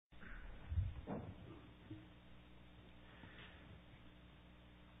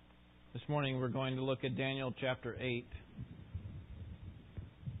This morning we're going to look at Daniel chapter 8.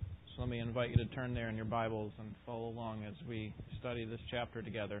 So let me invite you to turn there in your Bibles and follow along as we study this chapter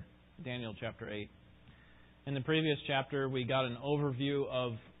together. Daniel chapter 8. In the previous chapter we got an overview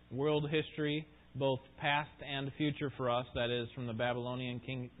of world history, both past and future for us, that is from the Babylonian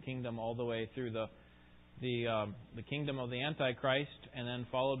kingdom all the way through the kingdom of the Antichrist, and then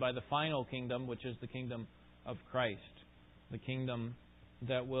followed by the final kingdom, which is the kingdom of Christ. The kingdom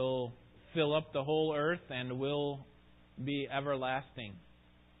that will fill up the whole earth and will be everlasting.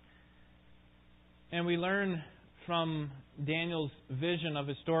 And we learn from Daniel's vision of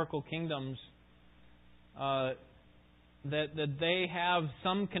historical kingdoms that they have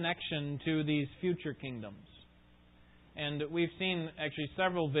some connection to these future kingdoms. And we've seen actually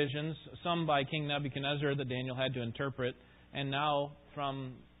several visions, some by King Nebuchadnezzar that Daniel had to interpret, and now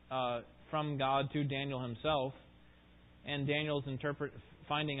from God to Daniel himself. And Daniel's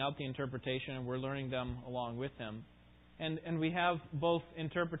finding out the interpretation, and we're learning them along with him. And we have both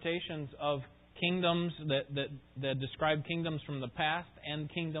interpretations of kingdoms that describe kingdoms from the past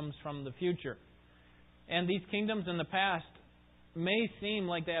and kingdoms from the future. And these kingdoms in the past may seem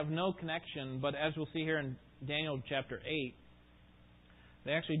like they have no connection, but as we'll see here in Daniel chapter 8,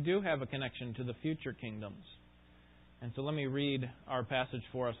 they actually do have a connection to the future kingdoms. And so let me read our passage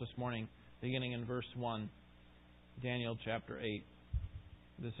for us this morning, beginning in verse 1. Daniel chapter 8.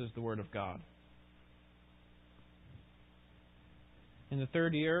 This is the Word of God. In the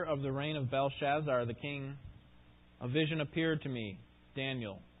 3rd year of the reign of Belshazzar the king, a vision appeared to me,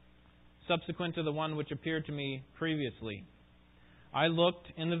 Daniel, subsequent to the one which appeared to me previously. I looked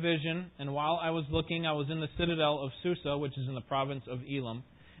in the vision, and while I was looking, I was in the citadel of Susa, which is in the province of Elam.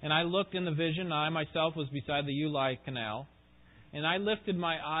 And I looked in the vision, and I myself was beside the Ulai canal. And I lifted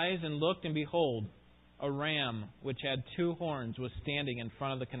my eyes and looked, and behold, a ram which had 2 horns was standing in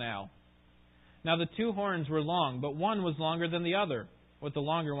front of the canal. Now the 2 horns were long, but one was longer than the other, with the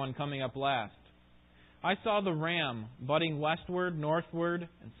longer one coming up last. I saw the ram butting westward, northward,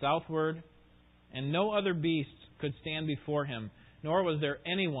 and southward, and no other beast could stand before him, nor was there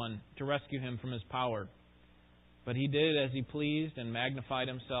anyone to rescue him from his power. But he did as he pleased and magnified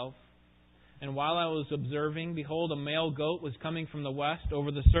himself. And while I was observing, behold, a male goat was coming from the west over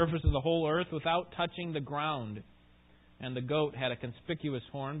the surface of the whole earth without touching the ground. And the goat had a conspicuous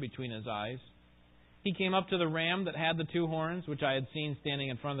horn between his eyes. He came up to the ram that had the 2 horns, which I had seen standing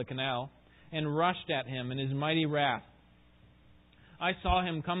in front of the canal, and rushed at him in his mighty wrath. I saw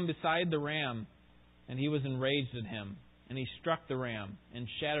him come beside the ram, and he was enraged at him. And he struck the ram and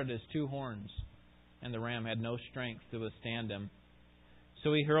shattered his 2 horns. And the ram had no strength to withstand him.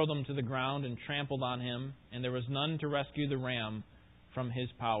 So he hurled him to the ground and trampled on him, and there was none to rescue the ram from his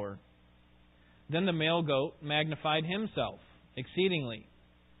power. Then the male goat magnified himself exceedingly.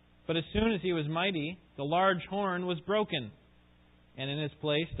 But as soon as he was mighty, the large horn was broken. And in his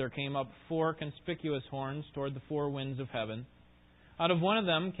place there came up 4 conspicuous horns toward the 4 winds of heaven. Out of one of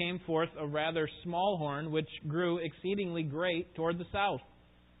them came forth a rather small horn, which grew exceedingly great toward the south,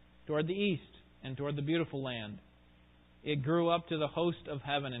 toward the east, and toward the beautiful land. It grew up to the host of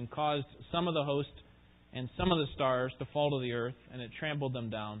heaven and caused some of the host and some of the stars to fall to the earth, and it trampled them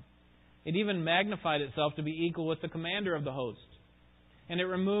down. It even magnified itself to be equal with the commander of the host. And it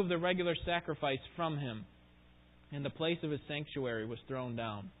removed the regular sacrifice from him, and the place of his sanctuary was thrown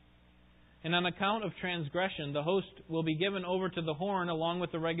down. And on account of transgression, the host will be given over to the horn along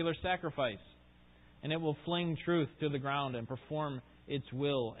with the regular sacrifice, and it will fling truth to the ground and perform its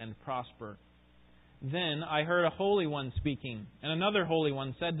will and prosper. Then I heard a holy one speaking, and another holy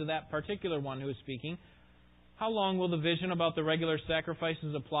one said to that particular one who was speaking, how long will the vision about the regular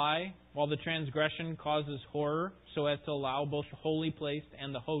sacrifices apply, while the transgression causes horror, so as to allow both the holy place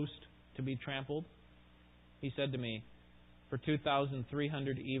and the host to be trampled? He said to me, for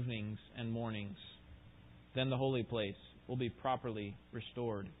 2,300 evenings and mornings. Then the holy place will be properly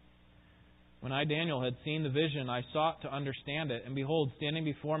restored. When I, Daniel, had seen the vision, I sought to understand it, and behold, standing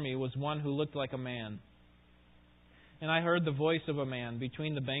before me was one who looked like a man. And I heard the voice of a man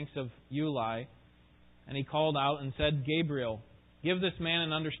between the banks of Ulai, and he called out and said, Gabriel, give this man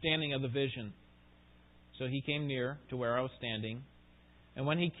an understanding of the vision. So he came near to where I was standing, and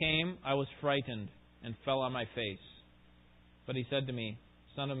when he came, I was frightened and fell on my face. But he said to me,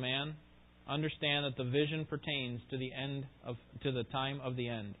 Son of man, understand that the vision pertains to the time of the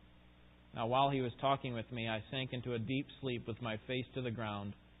end. Now while he was talking with me, I sank into a deep sleep with my face to the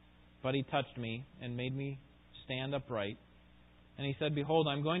ground. But he touched me and made me stand upright. And he said, Behold,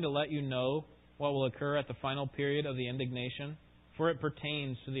 I'm going to let you know what will occur at the final period of the indignation, for it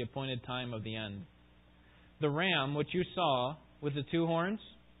pertains to the appointed time of the end. The ram which you saw with the 2 horns,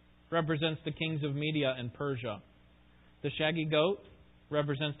 represents the kings of Media and Persia. The shaggy goat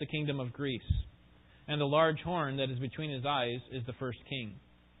represents the kingdom of Greece. And the large horn that is between his eyes is the first king.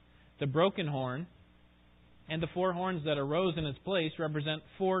 The broken horn and the 4 horns that arose in its place represent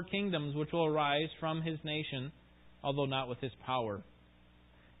 4 kingdoms which will arise from his nation, although not with his power.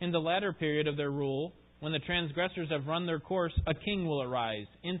 In the latter period of their rule, when the transgressors have run their course, a king will arise,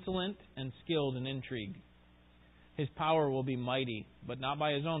 insolent and skilled in intrigue. His power will be mighty, but not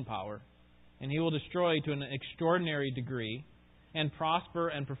by his own power. And he will destroy to an extraordinary degree, and prosper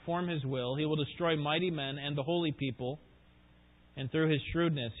and perform his will. He will destroy mighty men and the holy people, and through his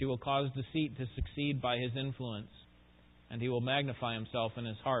shrewdness he will cause deceit to succeed by his influence. And he will magnify himself in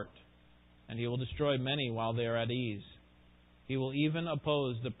his heart, and he will destroy many while they are at ease. He will even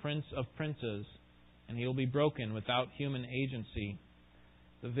oppose the prince of princes, and he will be broken without human agency.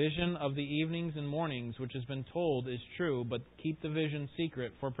 The vision of the evenings and mornings which has been told is true, but keep the vision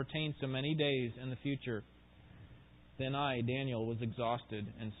secret, for it pertains to many days in the future. Then I, Daniel, was exhausted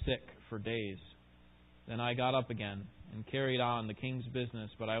and sick for days. Then I got up again and carried on the king's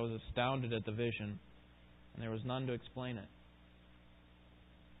business, but I was astounded at the vision, and there was none to explain it.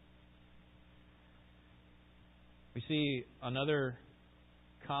 We see another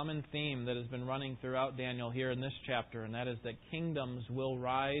common theme that has been running throughout Daniel here in this chapter, and that is that kingdoms will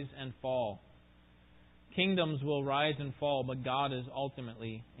rise and fall. Kingdoms will rise and fall, but God is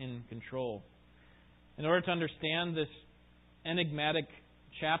ultimately in control. In order to understand this enigmatic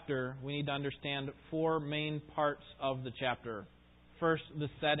chapter, we need to understand 4 main parts of the chapter. First, the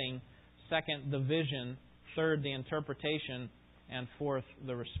setting. Second, the vision. Third, the interpretation. And fourth,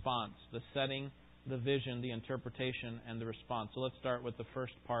 the response. The setting, the vision, the interpretation, and the response. So let's start with the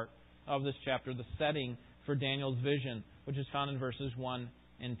first part of this chapter, the setting for Daniel's vision, which is found in verses 1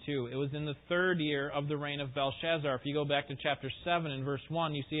 and 2. It was in the 3rd year of the reign of Belshazzar. If you go back to chapter 7 and verse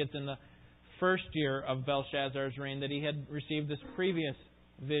 1, you see it's in the 1st year of Belshazzar's reign that he had received this previous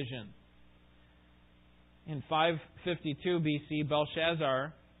vision. In 552 BC,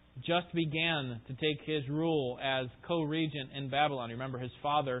 Belshazzar just began to take his rule as co-regent in Babylon. Remember, his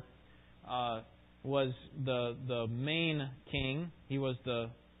father was the main king. He was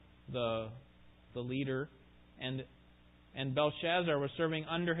the leader, and Belshazzar was serving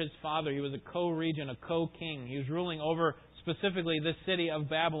under his father. He was a co-regent, a co-king. He was ruling over specifically this city of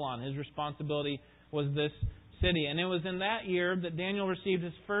Babylon. His responsibility was this city. And it was in that year that Daniel received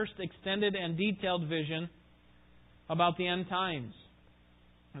his first extended and detailed vision about the end times.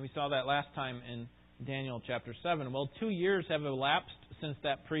 And we saw that last time in Daniel chapter 7. Well, 2 years have elapsed since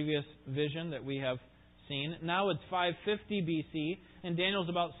that previous vision that we have seen. Now it's 550 BC, and Daniel's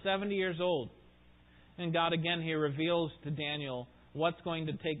about 70 years old. And God again here reveals to Daniel what's going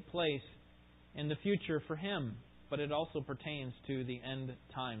to take place in the future for him. But it also pertains to the end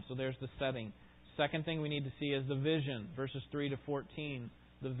time. So there's the setting. Second thing we need to see is the vision. Verses 3 to 14.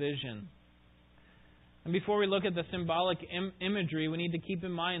 The vision. And before we look at the symbolic imagery, we need to keep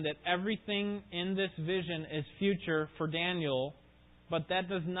in mind that everything in this vision is future for Daniel, but that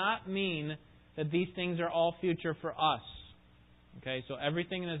does not mean that these things are all future for us. Okay, so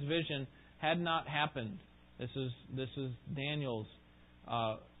everything in this vision had not happened. This is Daniel's.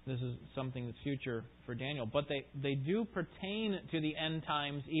 This is something that's future for Daniel, but they do pertain to the end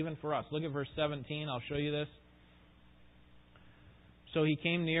times even for us. Look at verse 17. I'll show you this. So he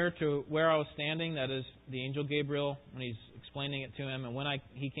came near to where I was standing, that is the angel Gabriel, when he's explaining it to him. And when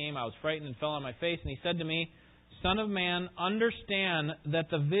he came, I was frightened and fell on my face. And he said to me, Son of man, understand that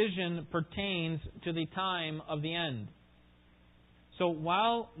the vision pertains to the time of the end. So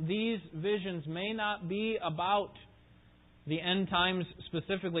while these visions may not be about the end times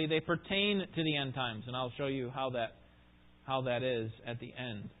specifically, they pertain to the end times. And I'll show you how that is at the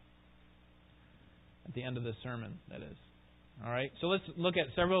end. At the end of this sermon, that is. All right, so let's look at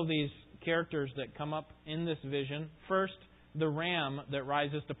several of these characters that come up in this vision. First, the ram that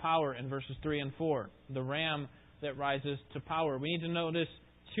rises to power in verses 3 and 4. The ram that rises to power. We need to notice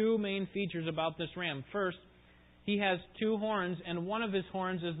 2 main features about this ram. First, he has 2 horns, and one of his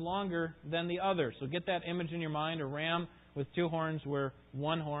horns is longer than the other. So get that image in your mind, a ram with 2 horns where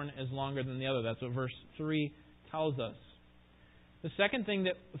one horn is longer than the other. That's what verse 3 tells us. The second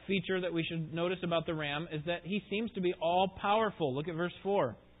feature that we should notice about the ram is that he seems to be all-powerful. Look at verse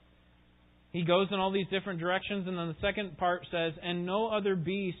 4. He goes in all these different directions, and then the second part says, And no other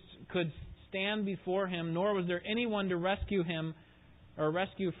beast could stand before him, nor was there anyone to rescue him or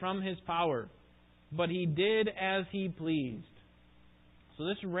rescue from his power. But he did as he pleased. So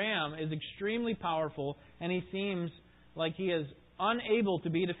this ram is extremely powerful, and he seems like he is unable to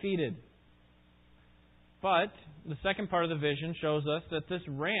be defeated. But the second part of the vision shows us that this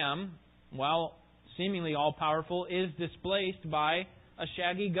ram, while seemingly all-powerful, is displaced by a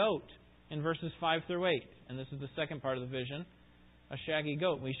shaggy goat in verses 5 through 8. And this is the second part of the vision, a shaggy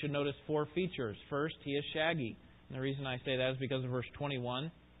goat. We should notice 4 features. First, he is shaggy. And the reason I say that is because of verse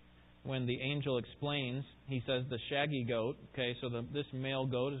 21. When the angel explains, he says the shaggy goat. Okay, so this male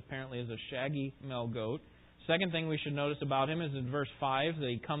goat apparently is a shaggy male goat. Second thing we should notice about him is in verse 5 that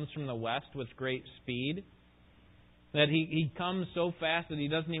he comes from the west with great speed. That he comes so fast that he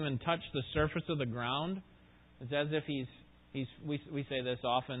doesn't even touch the surface of the ground. It's as if we say this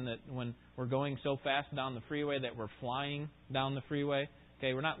often, that when we're going so fast down the freeway that we're flying down the freeway.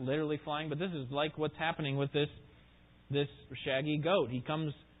 Okay, we're not literally flying, but this is like what's happening with this shaggy goat. He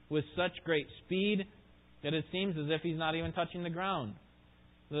comes with such great speed that it seems as if he's not even touching the ground.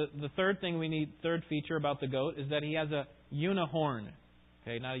 The third feature about the goat is that he has a unihorn.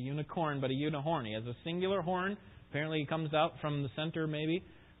 Okay, not a unicorn, but a unihorn. He has a singular horn. Apparently he comes out from the center, maybe,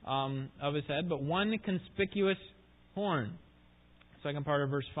 of his head. But one conspicuous horn. Second part of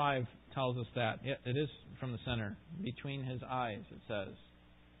verse 5 tells us that. Yeah, it is from the center. Between his eyes, it says.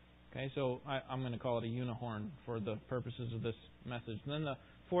 Okay, so I'm going to call it a unihorn for the purposes of this message. And then the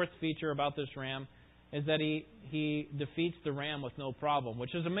fourth feature about this ram is that he defeats the ram with no problem,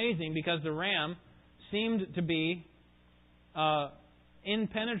 which is amazing because the ram seemed to be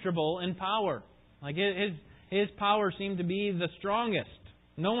impenetrable in power. Like his power seemed to be the strongest.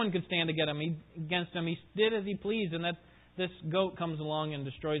 No one could stand against him. He did as he pleased, and that this goat comes along and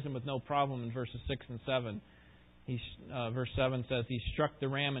destroys him with no problem in verses 6 and 7. Verse 7 says, he struck the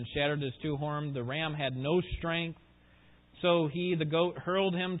ram and shattered his 2 horns. The ram had no strength. So the goat,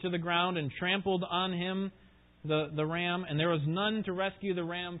 hurled him to the ground and trampled on him, the ram, and there was none to rescue the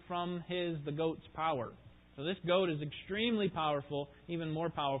ram from the goat's power. So this goat is extremely powerful, even more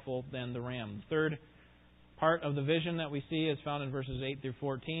powerful than the ram. The third part of the vision that we see is found in verses 8 through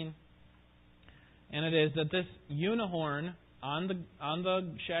 14. And it is that this unihorn on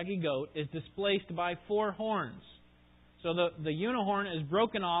the shaggy goat is displaced by 4 horns. So the unihorn is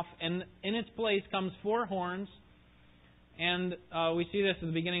broken off, and in its place comes 4 horns. And we see this at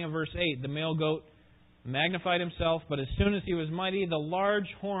the beginning of verse 8. The male goat magnified himself, but as soon as he was mighty, the large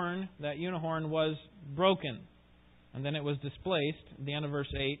horn, that unihorn, was broken. And then it was displaced. At the end of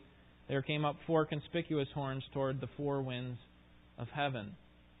verse 8, there came up 4 conspicuous horns toward the 4 winds of heaven.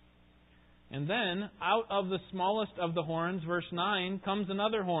 And then, out of the smallest of the horns, verse 9, comes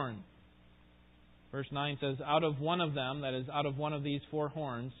another horn. Verse 9 says, out of one of them, that is, out of one of these 4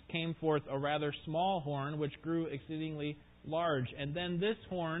 horns, came forth a rather small horn, which grew exceedingly large. And then this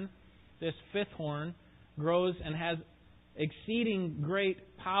horn, this 5th horn, grows and has exceeding great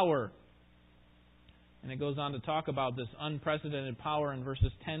power. And it goes on to talk about this unprecedented power in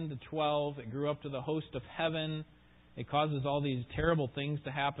verses 10 to 12. It grew up to the host of heaven. It causes all these terrible things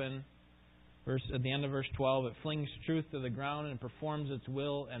to happen. At the end of verse 12, it flings truth to the ground and performs its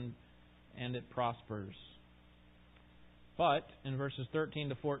will, and it prospers. But in verses 13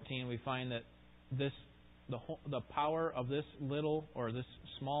 to 14, we find that the power of this little or this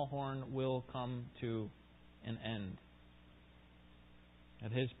small horn will come to an end.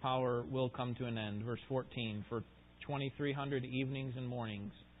 That his power will come to an end. Verse 14, for 2,300 evenings and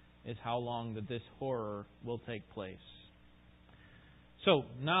mornings is how long that this horror will take place. So,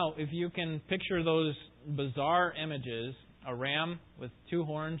 now, if you can picture those bizarre images, a ram with 2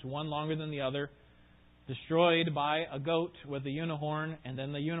 horns, one longer than the other, destroyed by a goat with a unihorn, and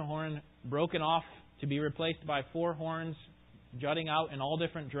then the unihorn broken off to be replaced by 4 horns jutting out in all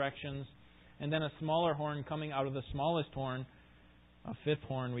different directions, and then a smaller horn coming out of the smallest horn, a 5th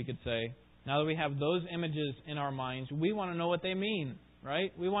horn, we could say. Now that we have those images in our minds, we want to know what they mean,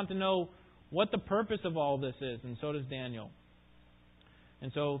 right? We want to know what the purpose of all this is, and so does Daniel.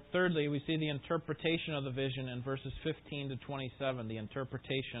 And so, thirdly, we see the interpretation of the vision in verses 15 to 27, the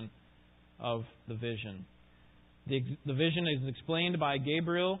interpretation of the vision. The vision is explained by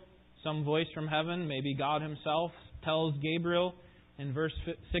Gabriel. Some voice from heaven, maybe God himself, tells Gabriel in verse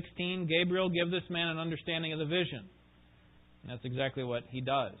 16, Gabriel, give this man an understanding of the vision. And that's exactly what he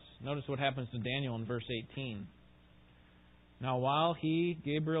does. Notice what happens to Daniel in verse 18. Now while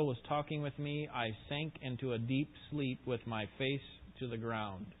Gabriel, was talking with me, I sank into a deep sleep with my face to the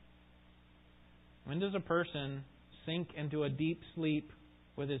ground. When does a person sink into a deep sleep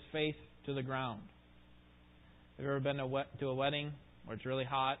with his face to the ground? Have you ever been to a wedding where it's really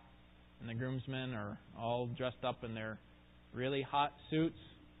hot and the groomsmen are all dressed up in their really hot suits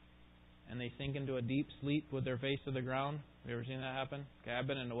and they sink into a deep sleep with their face to the ground? Have you ever seen that happen? Okay, I've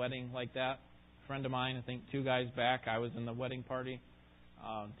been in a wedding like that. A friend of mine, I think 2 guys back, I was in the wedding party.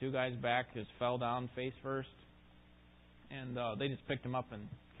 Two guys back just fell down face first. And they just picked him up and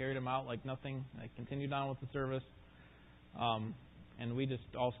carried him out like nothing. They continued on with the service. And we just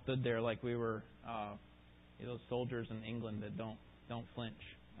all stood there like we were those soldiers in England that don't flinch.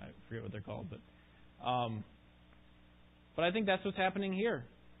 I forget what they're called, but I think that's what's happening here.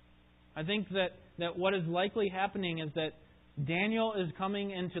 I think that what is likely happening is that Daniel is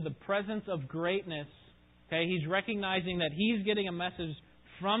coming into the presence of greatness. Okay, he's recognizing that he's getting a message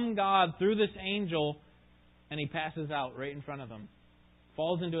from God through this angel, and he passes out right in front of him.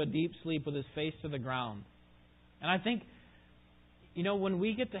 Falls into a deep sleep with his face to the ground. And I think, when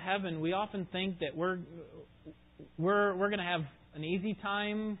we get to heaven, we often think that we're going to have an easy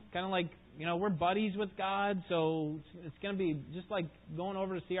time, kind of like, we're buddies with God, so it's going to be just like going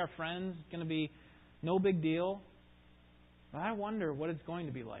over to see our friends. It's going to be no big deal. But I wonder what it's going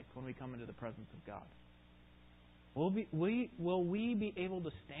to be like when we come into the presence of God. Will we be able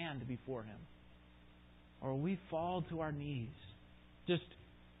to stand before Him? Or will we fall to our knees just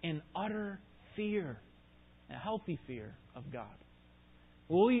in utter fear, a healthy fear of God?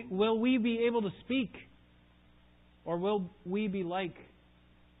 Will we be able to speak? Or will we be like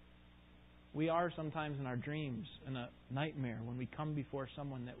we are sometimes in our dreams, in a nightmare, when we come before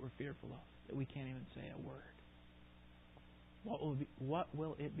someone that we're fearful of, that we can't even say a word? What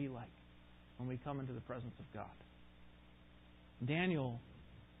will it be like when we come into the presence of God? Daniel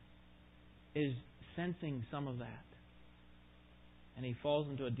is sensing some of that. And he falls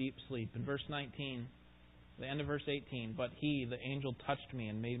into a deep sleep. In verse 19, the end of verse 18, but he, the angel, touched me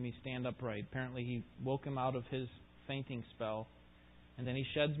and made me stand upright. Apparently he woke him out of his fainting spell. And then he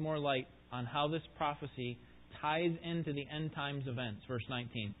sheds more light on how this prophecy ties into the end times events. Verse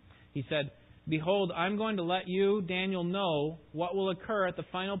 19. He said, behold, I'm going to let you, Daniel, know what will occur at the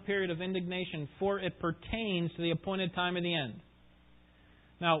final period of indignation, for it pertains to the appointed time of the end.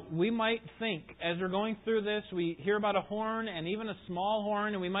 Now, we might think, as we're going through this, we hear about a horn and even a small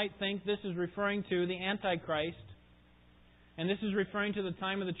horn, and we might think this is referring to the Antichrist, and this is referring to the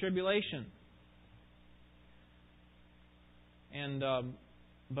time of the tribulation.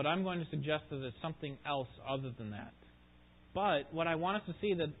 But I'm going to suggest that it's something else other than that. But what I want us to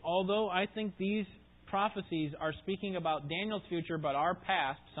see, that although I think these prophecies are speaking about Daniel's future, but our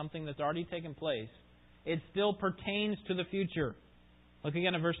past, something that's already taken place, it still pertains to the future. Look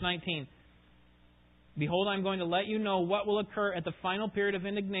again at verse 19. Behold, I'm going to let you know what will occur at the final period of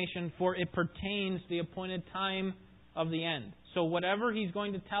indignation, for it pertains to the appointed time of the end. So whatever he's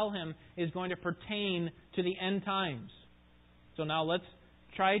going to tell him is going to pertain to the end times. So now let's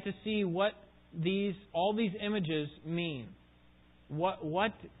try to see what all these images mean.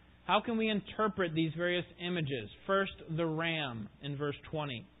 How can we interpret these various images? First, the ram in verse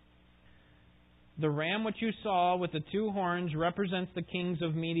 20. The ram which you saw with the two horns represents the kings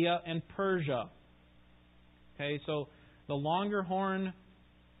of Media and Persia. Okay, so the longer horn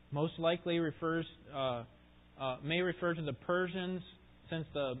most likely may refer to the Persians, since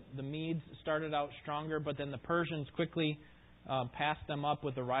the Medes started out stronger, but then the Persians quickly passed them up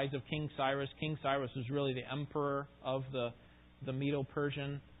with the rise of King Cyrus. King Cyrus was really the emperor of the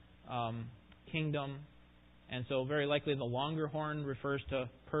Medo-Persian kingdom. And so very likely the longer horn refers to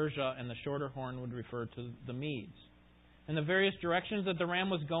Persia and the shorter horn would refer to the Medes. And the various directions that the ram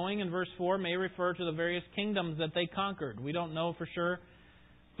was going in verse 4 may refer to the various kingdoms that they conquered. We don't know for sure.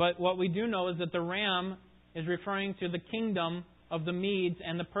 But what we do know is that the ram is referring to the kingdom of the Medes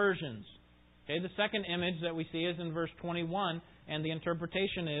and the Persians. Okay, the second image that we see is in verse 21, and the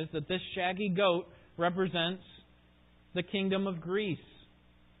interpretation is that this shaggy goat represents the kingdom of Greece.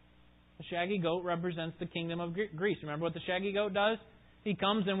 The shaggy goat represents the kingdom of Greece. Remember what the shaggy goat does? He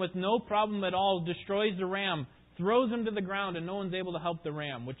comes and with no problem at all destroys the ram, throws him to the ground, and no one's able to help the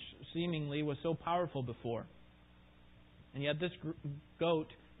ram, which seemingly was so powerful before. And yet this goat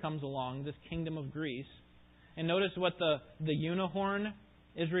comes along, this kingdom of Greece. And notice what the unicorn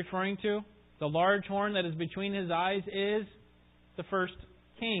is referring to. The large horn that is between his eyes is the first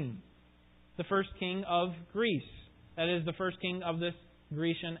king. The first king of Greece. That is the first king of this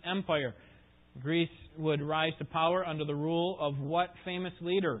Grecian Empire. Greece would rise to power under the rule of what famous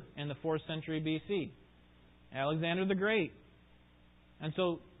leader in the 4th century BC? Alexander the Great. And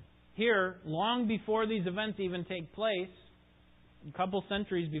so here, long before these events even take place, a couple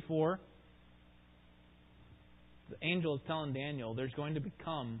centuries before, the angel is telling Daniel there's going to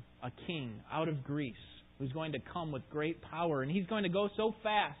become a king out of Greece who's going to come with great power. And he's going to go so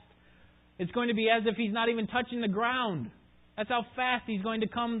fast, it's going to be as if he's not even touching the ground. That's how fast he's going to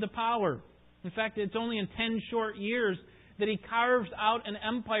come to power. In fact, it's only in 10 short years that he carves out an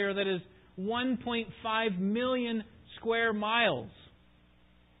empire that is 1.5 million square miles.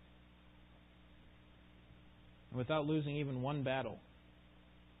 without losing even one battle.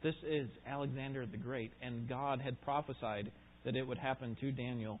 This is Alexander the Great, and God had prophesied that it would happen to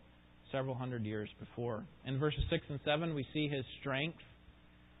Daniel several hundred years before. In verses 6 and 7, we see his strength,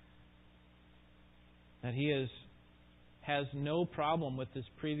 that he has no problem with his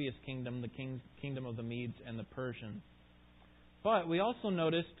previous kingdom, the kingdom of the Medes and the Persians. But we also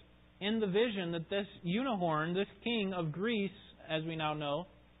noticed in the vision that this unicorn, this king of Greece, as we now know,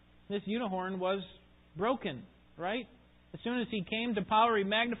 this unicorn was broken, right? As soon as he came to power, he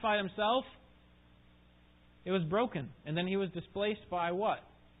magnified himself. It was broken. And then he was displaced by what?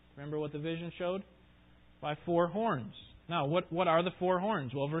 Remember what the vision showed? By 4 horns. Now, what are the 4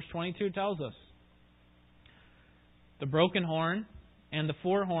 horns? Well, verse 22 tells us. The broken horn and the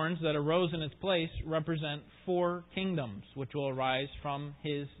 4 horns that arose in its place represent 4 kingdoms which will arise from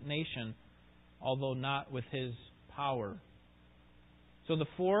his nation, although not with his power. So the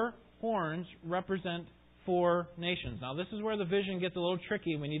 4 horns represent 4 nations. Now, this is where the vision gets a little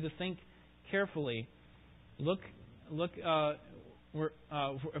tricky. We need to think carefully. Look.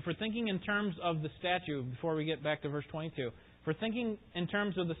 If we're thinking in terms of the statue, before we get back to verse 22, if we're thinking in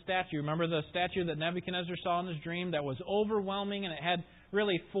terms of the statue, remember the statue that Nebuchadnezzar saw in his dream that was overwhelming, and it had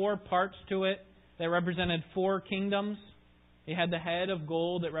really 4 parts to it that represented 4 kingdoms. You had the head of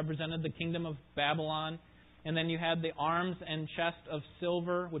gold that represented the kingdom of Babylon, and then you had the arms and chest of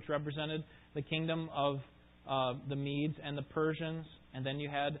silver, which represented the kingdom of the Medes and the Persians, and then you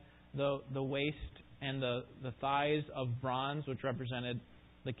had the waist and the thighs of bronze, which represented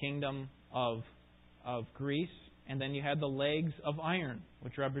the kingdom of Greece, and then you had the legs of iron,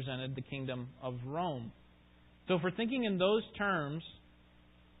 which represented the kingdom of Rome. So if we're thinking in those terms,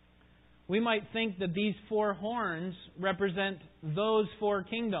 we might think that these 4 horns represent those 4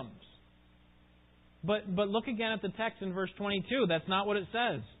 kingdoms. But look again at the text in verse 22. That's not what it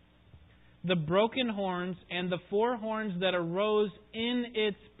says. The broken horns and the 4 horns that arose in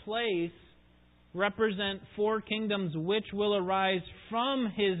its place represent 4 kingdoms which will arise from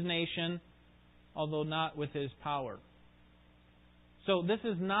his nation, although not with his power. So this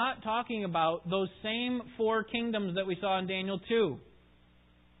is not talking about those same 4 kingdoms that we saw in Daniel 2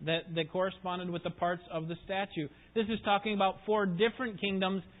 that corresponded with the parts of the statue. This is talking about 4 different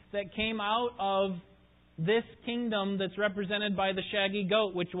kingdoms that came out of this kingdom that's represented by the shaggy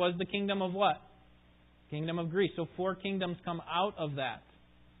goat, which was the kingdom of what? Kingdom of Greece. So 4 kingdoms come out of that.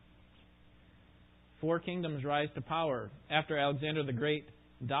 4 kingdoms rise to power. After Alexander the Great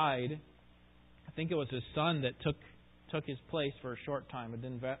died, I think it was his son that took his place for a short time. It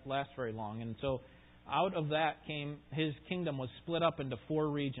didn't last very long. And so out of that came, his kingdom was split up into 4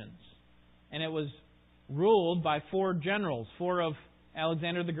 regions. And it was ruled by 4 generals. 4 of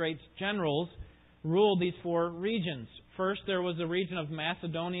Alexander the Great's generals ruled these 4 regions. First, there was the region of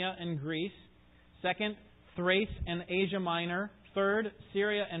Macedonia and Greece. Second, Thrace and Asia Minor. Third,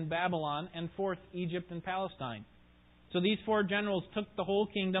 Syria and Babylon. And fourth, Egypt and Palestine. So these 4 generals took the whole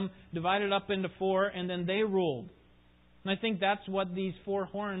kingdom, divided up into 4, and then they ruled. And I think that's what these 4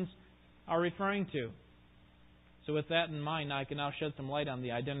 horns are referring to. So with that in mind, I can now shed some light on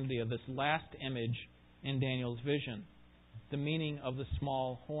the identity of this last image in Daniel's vision. The meaning of the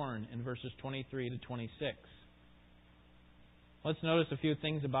small horn in verses 23 to 26. Let's notice a few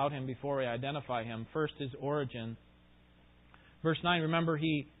things about him before we identify him. First, his origin. Verse 9, remember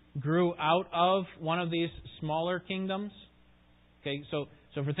he grew out of one of these smaller kingdoms. Okay, so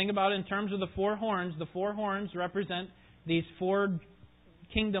if we think about it in terms of the 4 horns represent these 4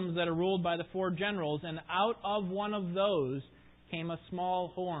 kingdoms that are ruled by the 4 generals, and out of one of those came a small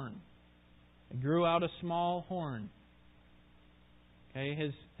horn. It grew out a small horn. Okay,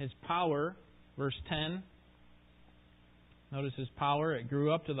 his power, verse 10. Notice his power. It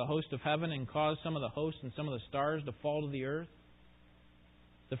grew up to the host of heaven and caused some of the hosts and some of the stars to fall to the earth.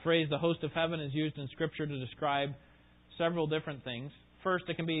 The phrase the host of heaven is used in Scripture to describe several different things. First,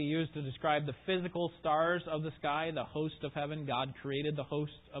 it can be used to describe the physical stars of the sky, the host of heaven. God created the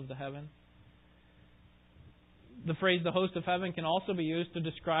hosts of the heaven. The phrase the host of heaven can also be used to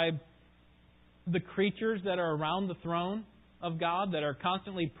describe the creatures that are around the throne of God, that are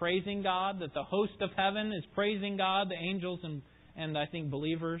constantly praising God, that the host of heaven is praising God, the angels and I think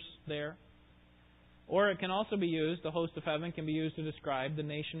believers there. Or it can also be used, the host of heaven can be used to describe the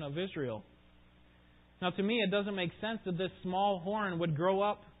nation of Israel. Now to me it doesn't make sense that this small horn would grow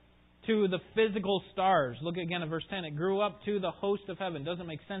up to the physical stars. Look again at verse 10. It grew up to the host of heaven. It doesn't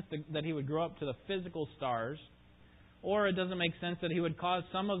make sense that he would grow up to the physical stars. Or it doesn't make sense that he would cause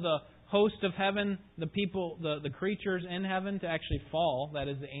some of the host of heaven, the people, the creatures in heaven, to actually fall. That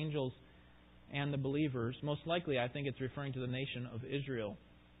is, the angels and the believers. Most likely, I think it's referring to the nation of Israel.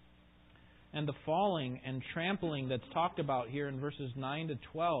 and the falling and trampling that's talked about here in verses 9 to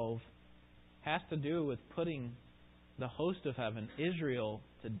 12 has to do with putting the host of heaven, Israel,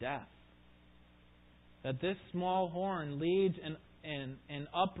 to death. That this small horn leads an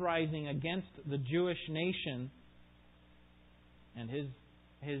uprising against the Jewish nation, and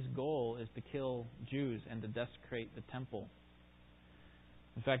his goal is to kill Jews and to desecrate the temple.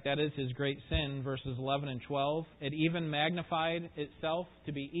 In fact, that is his great sin, verses 11 and 12. It even magnified itself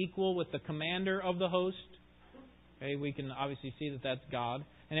to be equal with the commander of the host. Okay, we can obviously see that that's God.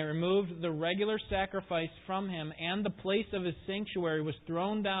 And it removed the regular sacrifice from him, and the place of his sanctuary was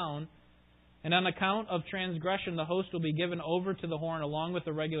thrown down. And on account of transgression, the host will be given over to the horn along with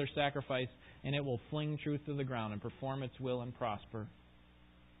the regular sacrifice, and it will fling truth to the ground and perform its will and prosper.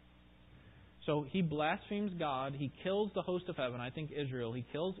 So he blasphemes God. He kills the host of heaven, I think Israel. He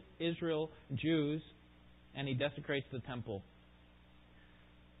kills Israel, Jews, and he desecrates the temple.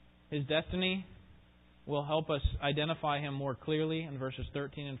 His destiny will help us identify him more clearly in verses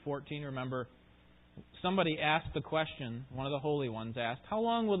 13 and 14. Remember, somebody asked the question, one of the holy ones asked, how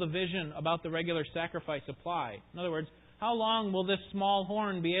long will the vision about the regular sacrifice apply? In other words, how long will this small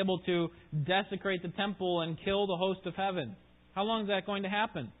horn be able to desecrate the temple and kill the host of heaven? How long is that going to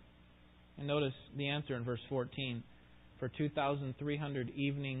happen? And notice the answer in verse 14. For 2,300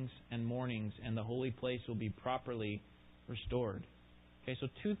 evenings and mornings, and the holy place will be properly restored. Okay, so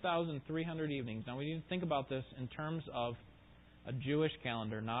 2,300 evenings. Now we need to think about this in terms of a Jewish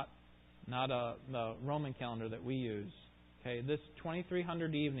calendar, not the Roman calendar that we use. Okay, this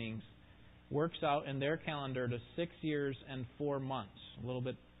 2,300 evenings works out in their calendar to 6 years and 4 months. A little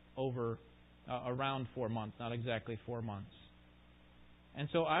bit over, around 4 months, not exactly 4 months. And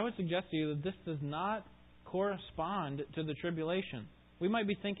so I would suggest to you that this does not correspond to the tribulation. We might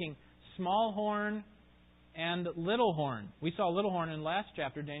be thinking small horn and little horn. We saw little horn in last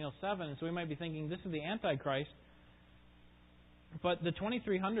chapter, Daniel 7, and so we might be thinking this is the Antichrist. But the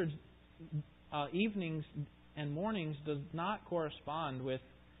 2,300 evenings and mornings does not correspond with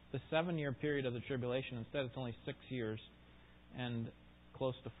the 7-year period of the tribulation. Instead, it's only 6 years and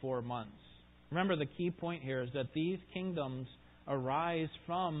close to 4 months. Remember, the key point here is that these kingdoms arise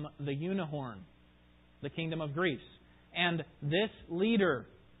from the unihorn, the kingdom of Greece. And this leader,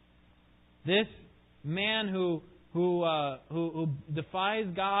 this man who defies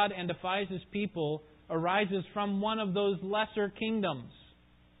God and defies His people, arises from one of those lesser kingdoms.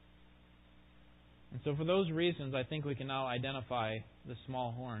 And so for those reasons, I think we can now identify the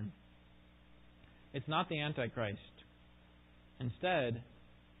small horn. It's not the Antichrist. Instead,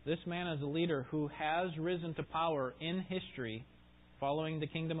 this man is a leader who has risen to power in history following the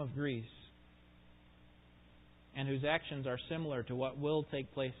kingdom of Greece, and whose actions are similar to what will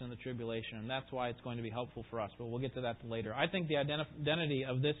take place in the tribulation. And that's why it's going to be helpful for us. But we'll get to that later. I think the identity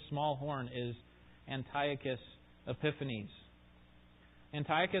of this small horn is Antiochus Epiphanes.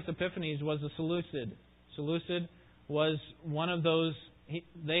 Antiochus Epiphanes was a Seleucid. Seleucid was one of those,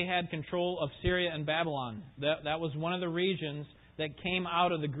 they had control of Syria and Babylon. That was one of the regions that came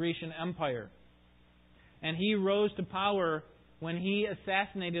out of the Grecian Empire. And he rose to power when he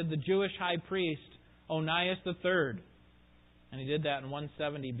assassinated the Jewish high priest, Onias III. And he did that in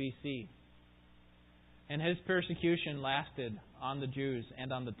 170 BC. And his persecution lasted on the Jews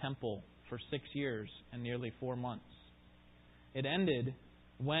and on the temple for 6 years and nearly 4 months. It ended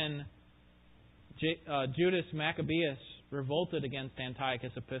when Judas Maccabeus revolted against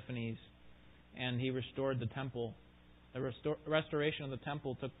Antiochus Epiphanes, and he restored the temple. The restoration of the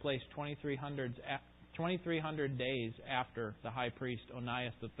temple took place 2,300 days after the high priest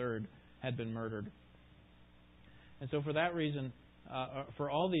Onias III had been murdered. And so for that reason, for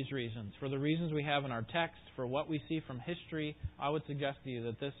all these reasons, for the reasons we have in our text, for what we see from history, I would suggest to you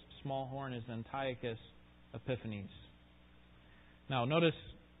that this small horn is Antiochus Epiphanes. Now notice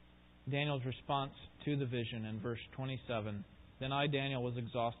Daniel's response to the vision in verse 27. Then I, Daniel, was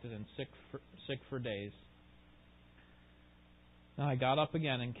exhausted and sick for days. Now I got up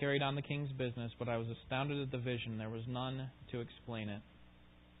again and carried on the king's business, but I was astounded at the vision. There was none to explain it.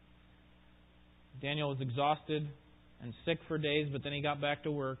 Daniel was exhausted and sick for days, but then he got back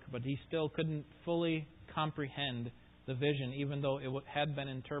to work, but he still couldn't fully comprehend the vision, even though it had been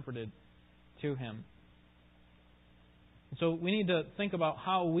interpreted to him. So we need to think about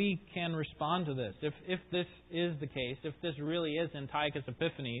how we can respond to this. If this is the case, if this really is Antiochus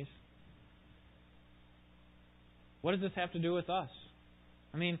Epiphanes, what does this have to do with us?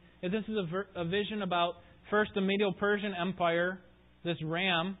 I mean, if this is a vision about first the Medo-Persian Empire, this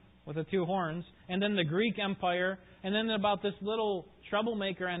ram with the 2 horns, and then the Greek Empire, and then about this little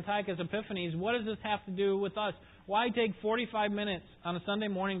troublemaker Antiochus Epiphanes, what does this have to do with us? why take 45 minutes on a Sunday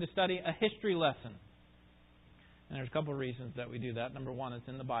morning to study a history lesson? And there's a couple of reasons that we do that. Number one, it's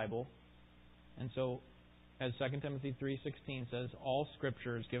in the Bible. And so, as 2 Timothy 3:16 says, all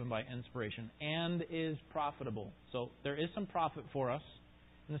Scripture is given by inspiration and is profitable. So there is some profit for us.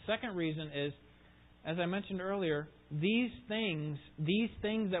 And the second reason is, as I mentioned earlier, these things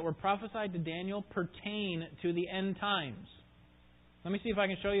that were prophesied to Daniel pertain to the end times. Let me see if I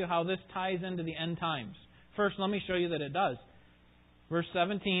can show you how this ties into the end times. First, let me show you that it does. Verse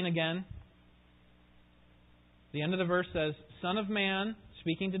 17 again. The end of the verse says, Son of man,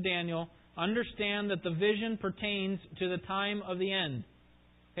 speaking to Daniel, understand that the vision pertains to the time of the end.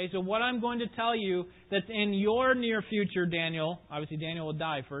 Okay, so what I'm going to tell you that's in your near future, Daniel, obviously Daniel will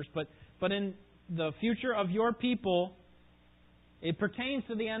die first, but in the future of your people, it pertains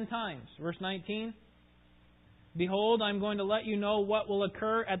to the end times. Verse 19, Behold, I'm going to let you know what will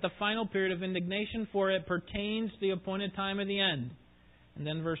occur at the final period of indignation, for it pertains to the appointed time of the end. And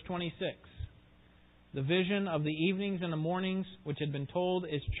then verse 26, The vision of the evenings and the mornings which had been told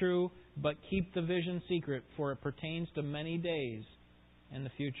is true, but keep the vision secret, for it pertains to many days in the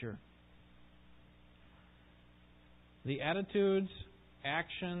future. The attitudes,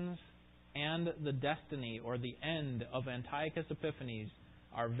 actions, and the destiny or the end of Antiochus Epiphanes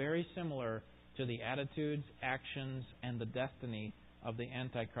are very similar to the attitudes, actions, and the destiny of the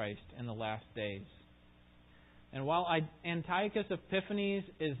Antichrist in the last days. And while Antiochus Epiphanes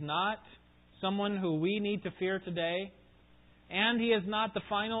is not someone who we need to fear today, and he is not the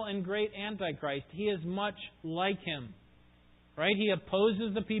final and great Antichrist, he is much like him. Right? He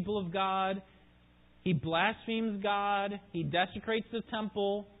opposes the people of God. He blasphemes God. He desecrates the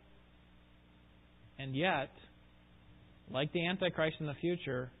temple. And yet, like the Antichrist in the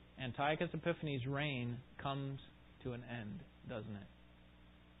future, Antiochus Epiphanes' reign comes to an end, doesn't it?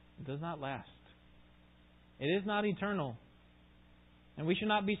 It does not last. It is not eternal. And we should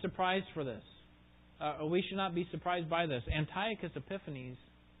not be surprised for this. We should not be surprised by this. Antiochus Epiphanes,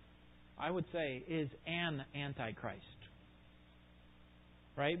 I would say, is an Antichrist.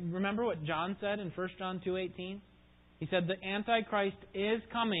 Right? Remember what John said in 1 John 2:18? He said the Antichrist is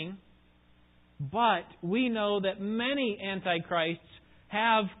coming, but we know that many Antichrists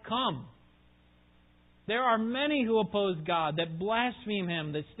have come. There are many who oppose God, that blaspheme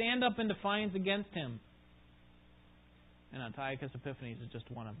Him, that stand up in defiance against Him. And Antiochus Epiphanes is just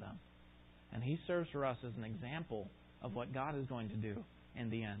one of them. And he serves for us as an example of what God is going to do in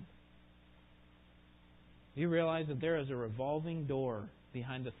the end. You realize that there is a revolving door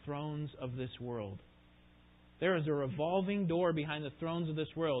behind the thrones of this world. There is a revolving door behind the thrones of this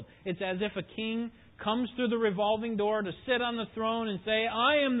world. It's as if a king comes through the revolving door to sit on the throne and say,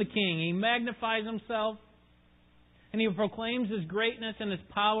 I am the king. He magnifies himself and he proclaims his greatness and his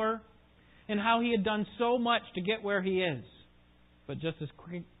power and how he had done so much to get where he is. But just as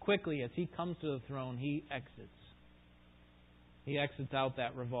quickly as he comes to the throne, he exits. He exits out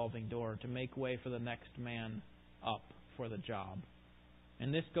that revolving door to make way for the next man up for the job.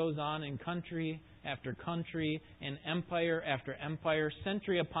 And this goes on in country after country, in empire after empire,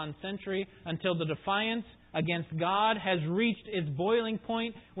 century upon century, until the defiance against God has reached its boiling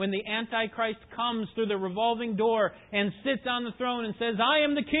point when the Antichrist comes through the revolving door and sits on the throne and says, I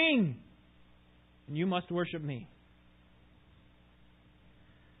am the king, and you must worship me.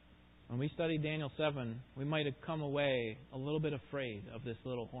 When we study Daniel 7, we might have come away a little bit afraid of this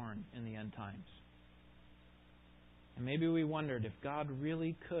little horn in the end times. And maybe we wondered if God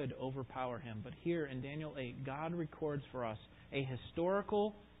really could overpower him. But here in Daniel 8, God records for us a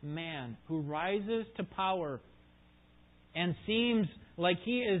historical man who rises to power and seems like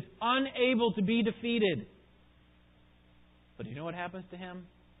he is unable to be defeated. But you know what happens to him?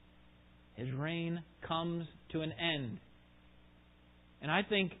 His reign comes to an end. And I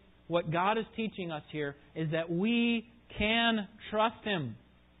think what God is teaching us here is that we can trust Him.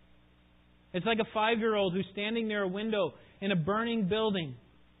 It's like a 5-year-old who's standing near a window in a burning building.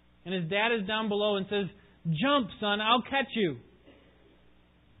 And his dad is down below and says, jump, son, I'll catch you.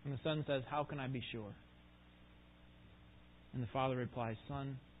 And the son says, how can I be sure? And the father replies,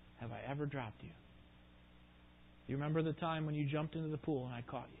 son, have I ever dropped you? Do you remember the time when you jumped into the pool and I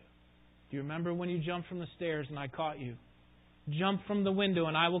caught you? Do you remember when you jumped from the stairs and I caught you? Jump from the window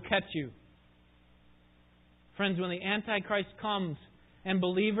and I will catch you. Friends, when the Antichrist comes and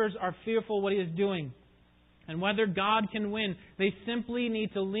believers are fearful what he is doing and whether God can win, they simply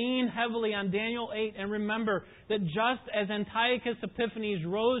need to lean heavily on Daniel 8 and remember that just as Antiochus Epiphanes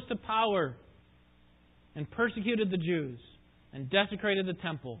rose to power and persecuted the Jews and desecrated the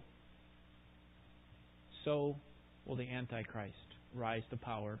temple, so will the Antichrist rise to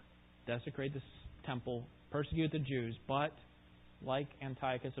power, desecrate the temple, persecute the Jews, but like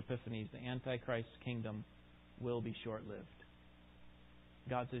Antiochus Epiphanes, the Antichrist's kingdom will be short-lived.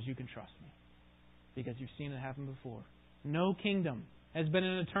 God says, you can trust me because you've seen it happen before. No kingdom has been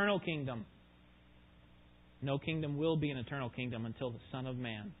an eternal kingdom. No kingdom will be an eternal kingdom until the Son of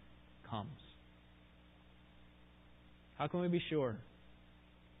Man comes. How can we be sure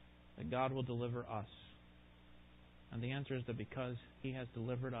that God will deliver us? And the answer is that because He has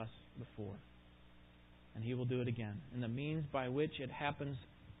delivered us before. And He will do it again. And the means by which it happens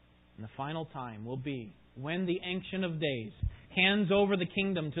in the final time will be when the Ancient of Days hands over the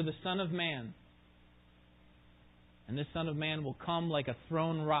kingdom to the Son of Man. And this Son of Man will come like a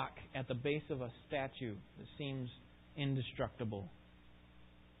thrown rock at the base of a statue that seems indestructible.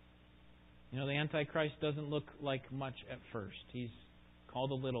 You know, the Antichrist doesn't look like much at first. He's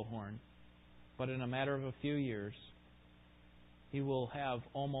called a little horn. But in a matter of a few years, he will have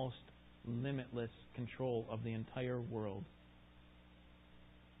almost limitless control of the entire world.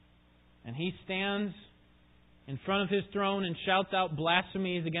 And he stands in front of his throne and shouts out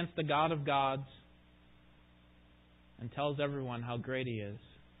blasphemies against the God of gods and tells everyone how great He is.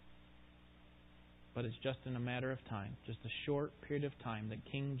 But it's just in a matter of time, just a short period of time, that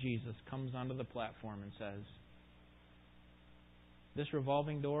King Jesus comes onto the platform and says, this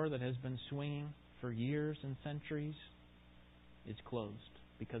revolving door that has been swinging for years and centuries is closed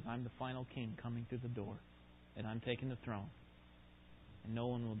because I'm the final king coming through the door and I'm taking the throne and no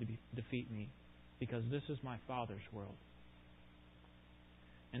one will defeat me because this is my Father's world.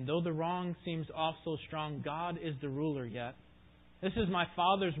 And though the wrong seems off so strong, God is the ruler yet. This is my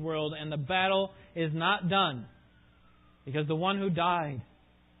Father's world, and the battle is not done. Because the one who died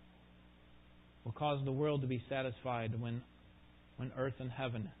will cause the world to be satisfied when earth and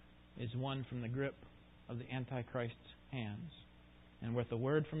heaven is won from the grip of the Antichrist's hands. And with a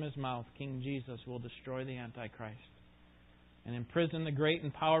word from His mouth, King Jesus will destroy the Antichrist and imprison the great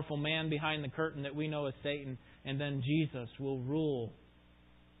and powerful man behind the curtain that we know as Satan. And then Jesus will rule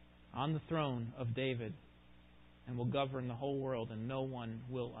on the throne of David and will govern the whole world, and no one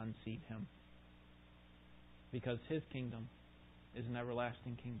will unseat Him. Because His kingdom is an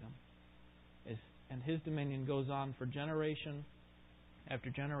everlasting kingdom. And His dominion goes on for generation after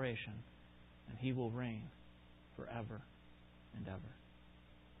generation, and He will reign forever and ever.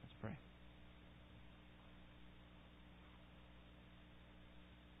 Let's pray.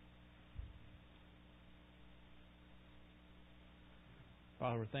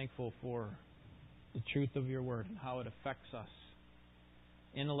 Father, we're thankful for the truth of Your Word and how it affects us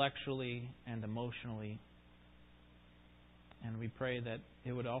intellectually and emotionally. And we pray that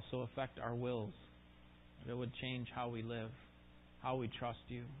it would also affect our wills, that it would change how we live, how we trust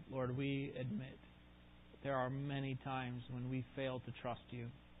You. Lord, we admit there are many times when we fail to trust You.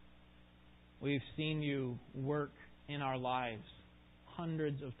 We've seen You work in our lives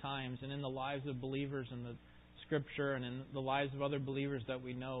hundreds of times, and in the lives of believers in the Scripture and in the lives of other believers that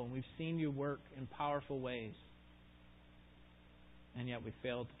we know. And we've seen You work in powerful ways. And yet we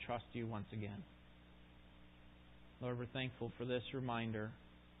failed to trust You once again. Lord, we're thankful for this reminder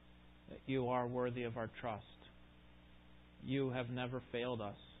that You are worthy of our trust. You have never failed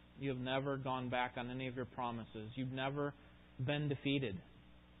us. You have never gone back on any of Your promises. You've never been defeated.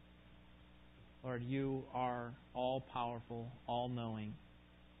 Lord, You are all-powerful, all-knowing,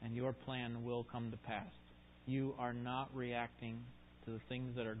 and Your plan will come to pass. You are not reacting to the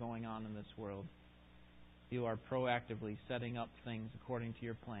things that are going on in this world. You are proactively setting up things according to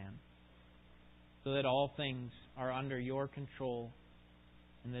Your plan, so that all things are under Your control,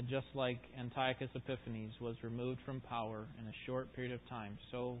 and that just like Antiochus Epiphanes was removed from power in a short period of time,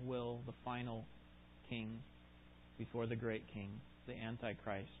 so will the final king before the great king, the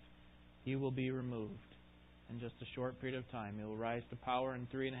Antichrist. He will be removed in just a short period of time. He will rise to power in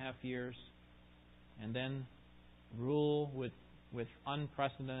 3.5 years, and then rule with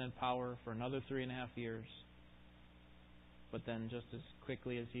unprecedented power for another 3.5 years. But then just as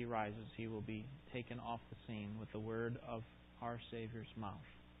quickly as he rises, he will be taken off the scene with the word of our Savior's mouth.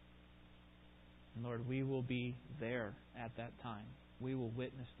 And Lord, we will be there at that time. We will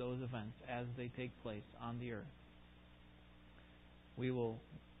witness those events as they take place on the earth.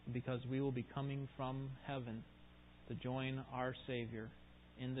 Because we will be coming from heaven to join our Savior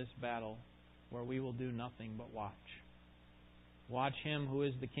in this battle, where we will do nothing but watch. Watch Him who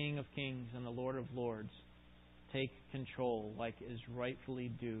is the King of kings and the Lord of lords take control like is rightfully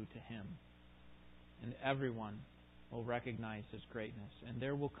due to Him. And everyone will recognize His greatness. And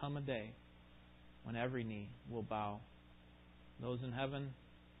there will come a day when every knee will bow. Those in heaven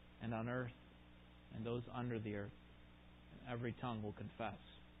and on earth and those under the earth. And every tongue will confess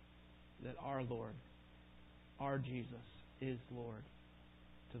that our Lord our Jesus is Lord,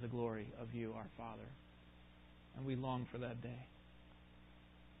 to the glory of you, our Father. And we long for that day.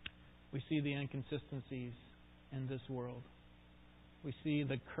 We see the inconsistencies in this world. We see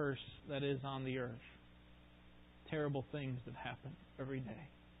the curse that is on the earth. Terrible things that happen every day.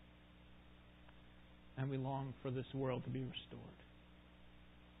 And we long for this world to be restored.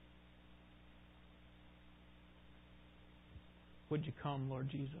 Would you come, Lord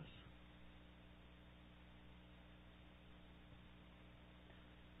Jesus?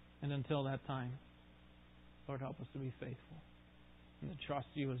 And until that time, Lord, help us to be faithful and to trust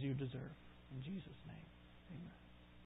you as you deserve. In Jesus' name, amen.